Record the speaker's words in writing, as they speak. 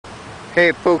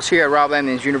Hey folks, here at Rob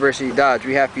Lambdin's University Dodge,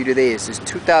 we have for you today is this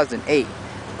 2008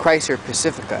 Chrysler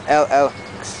Pacifica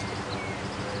LLX.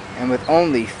 And with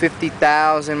only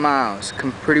 50,000 miles,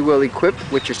 come pretty well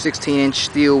equipped with your 16-inch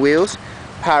steel wheels,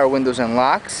 power windows and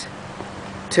locks,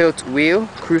 tilt wheel,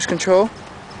 cruise control,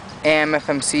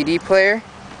 AM/FM CD player.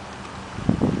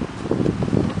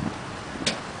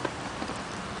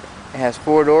 It has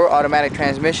 4-door automatic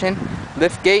transmission,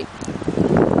 lift gate,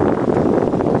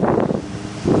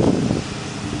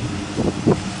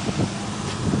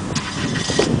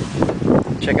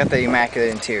 check out the immaculate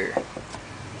interior.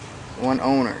 One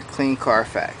owner, clean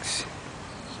Carfax.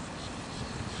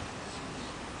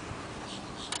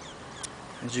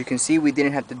 As you can see, we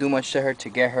didn't have to do much to her to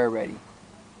get her ready.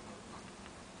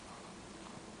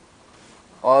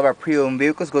 All of our pre-owned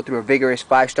vehicles go through a vigorous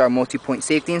 5-star multi-point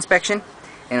safety inspection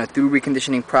and a thorough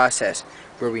reconditioning process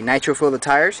where we nitro fill the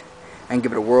tires and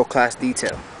give it a world-class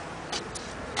detail.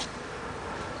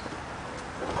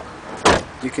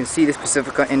 You can see this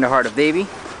Pacifica in the heart of Davie.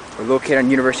 We're located on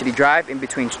University Drive in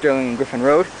between Sterling and Griffin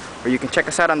Road, or you can check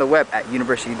us out on the web at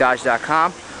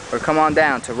universitydodge.com or come on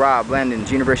down to Rob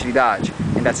Lambdin's University Dodge,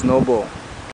 and that's no bull.